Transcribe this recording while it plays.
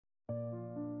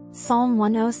Psalm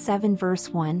 107 verse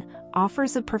 1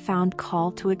 offers a profound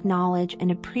call to acknowledge and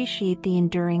appreciate the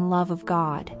enduring love of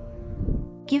God.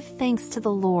 Give thanks to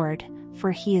the Lord,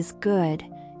 for He is good,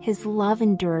 His love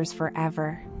endures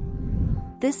forever.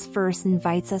 This verse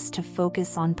invites us to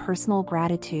focus on personal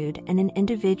gratitude and an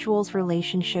individual's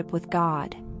relationship with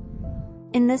God.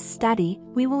 In this study,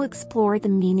 we will explore the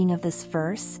meaning of this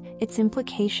verse, its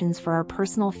implications for our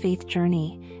personal faith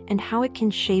journey, and how it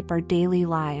can shape our daily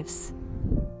lives.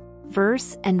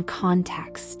 Verse and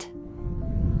context.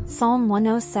 Psalm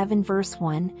 107 verse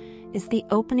 1 is the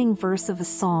opening verse of a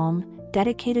psalm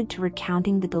dedicated to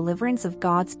recounting the deliverance of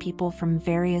God's people from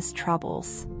various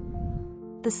troubles.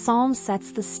 The psalm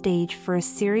sets the stage for a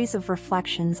series of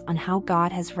reflections on how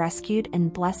God has rescued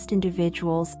and blessed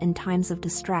individuals in times of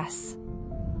distress.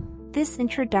 This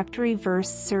introductory verse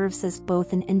serves as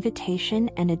both an invitation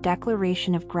and a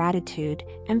declaration of gratitude,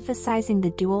 emphasizing the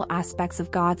dual aspects of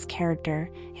God's character,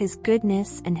 His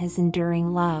goodness and His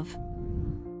enduring love.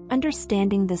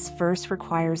 Understanding this verse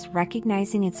requires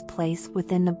recognizing its place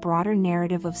within the broader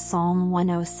narrative of Psalm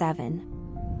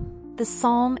 107. The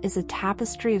psalm is a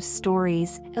tapestry of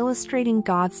stories illustrating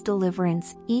God's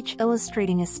deliverance, each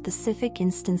illustrating a specific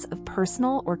instance of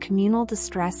personal or communal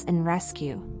distress and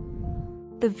rescue.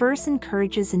 The verse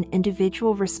encourages an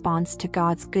individual response to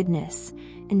God's goodness,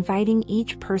 inviting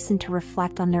each person to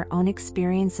reflect on their own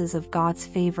experiences of God's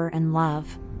favor and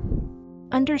love.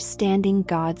 Understanding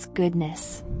God's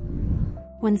goodness.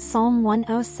 When Psalm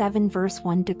 107 verse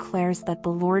 1 declares that the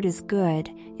Lord is good,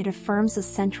 it affirms a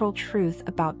central truth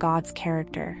about God's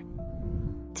character.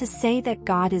 To say that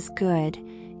God is good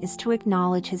is to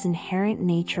acknowledge His inherent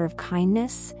nature of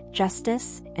kindness,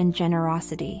 justice, and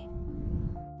generosity.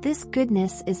 This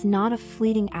goodness is not a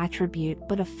fleeting attribute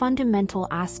but a fundamental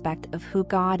aspect of who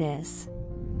God is.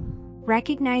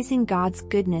 Recognizing God's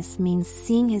goodness means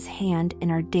seeing His hand in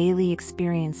our daily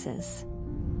experiences.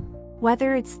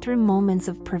 Whether it's through moments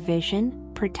of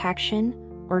provision, protection,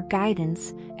 or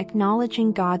guidance,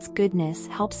 acknowledging God's goodness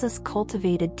helps us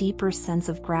cultivate a deeper sense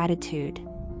of gratitude.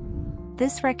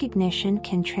 This recognition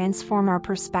can transform our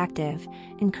perspective,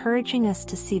 encouraging us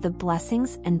to see the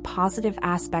blessings and positive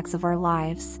aspects of our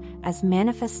lives as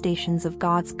manifestations of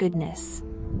God's goodness.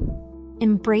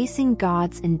 Embracing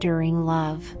God's enduring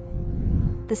love.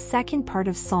 The second part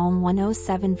of Psalm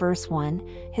 107 verse 1,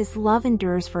 His love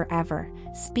endures forever,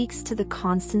 speaks to the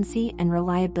constancy and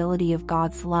reliability of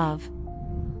God's love.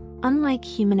 Unlike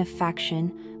human affection,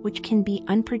 which can be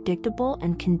unpredictable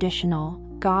and conditional,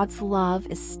 God's love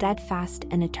is steadfast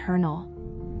and eternal.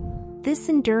 This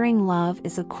enduring love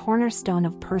is a cornerstone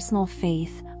of personal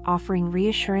faith, offering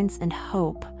reassurance and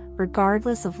hope,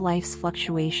 regardless of life's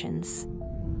fluctuations.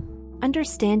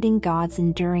 Understanding God's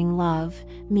enduring love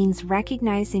means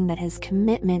recognizing that His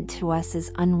commitment to us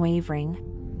is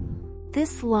unwavering.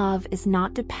 This love is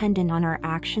not dependent on our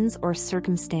actions or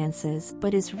circumstances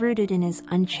but is rooted in His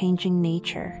unchanging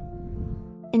nature.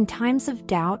 In times of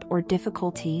doubt or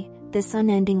difficulty, this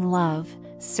unending love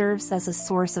serves as a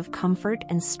source of comfort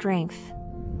and strength.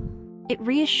 It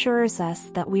reassures us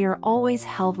that we are always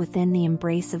held within the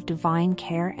embrace of divine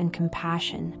care and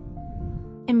compassion.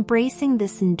 Embracing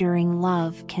this enduring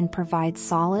love can provide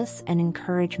solace and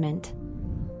encouragement.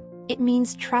 It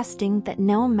means trusting that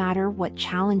no matter what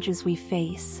challenges we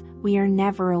face, we are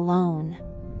never alone.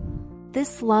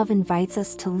 This love invites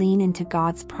us to lean into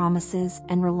God's promises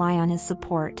and rely on His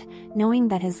support, knowing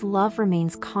that His love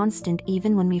remains constant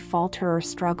even when we falter or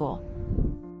struggle.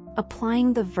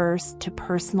 Applying the verse to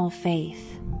personal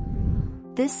faith.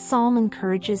 This psalm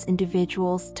encourages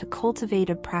individuals to cultivate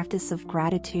a practice of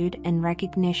gratitude and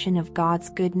recognition of God's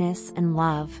goodness and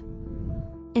love.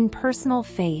 In personal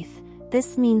faith,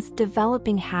 this means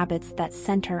developing habits that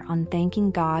center on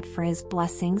thanking God for His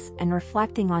blessings and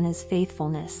reflecting on His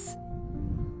faithfulness.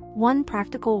 One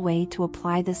practical way to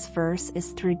apply this verse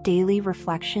is through daily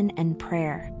reflection and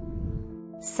prayer.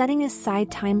 Setting aside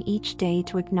time each day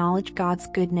to acknowledge God's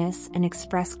goodness and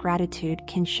express gratitude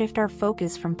can shift our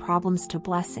focus from problems to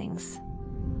blessings.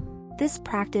 This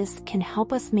practice can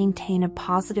help us maintain a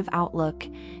positive outlook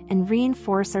and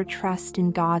reinforce our trust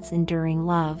in God's enduring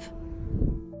love.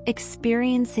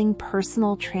 Experiencing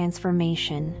personal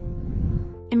transformation.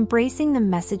 Embracing the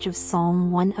message of Psalm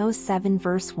 107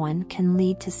 verse 1 can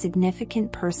lead to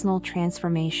significant personal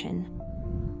transformation.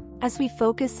 As we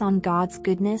focus on God's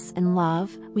goodness and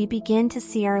love, we begin to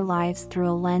see our lives through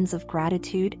a lens of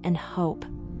gratitude and hope.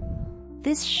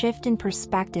 This shift in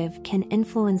perspective can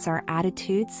influence our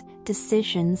attitudes,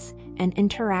 decisions, and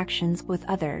interactions with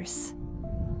others.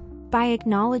 By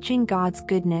acknowledging God's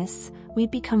goodness, we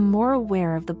become more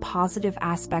aware of the positive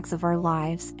aspects of our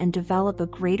lives and develop a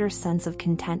greater sense of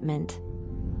contentment.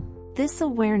 This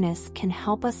awareness can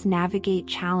help us navigate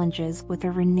challenges with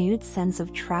a renewed sense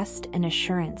of trust and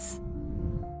assurance.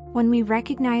 When we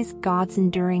recognize God's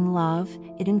enduring love,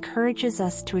 it encourages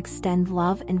us to extend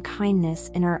love and kindness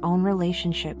in our own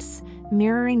relationships,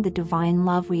 mirroring the divine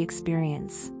love we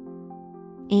experience.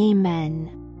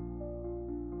 Amen.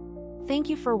 Thank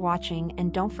you for watching,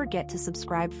 and don't forget to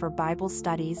subscribe for Bible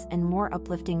studies and more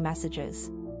uplifting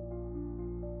messages.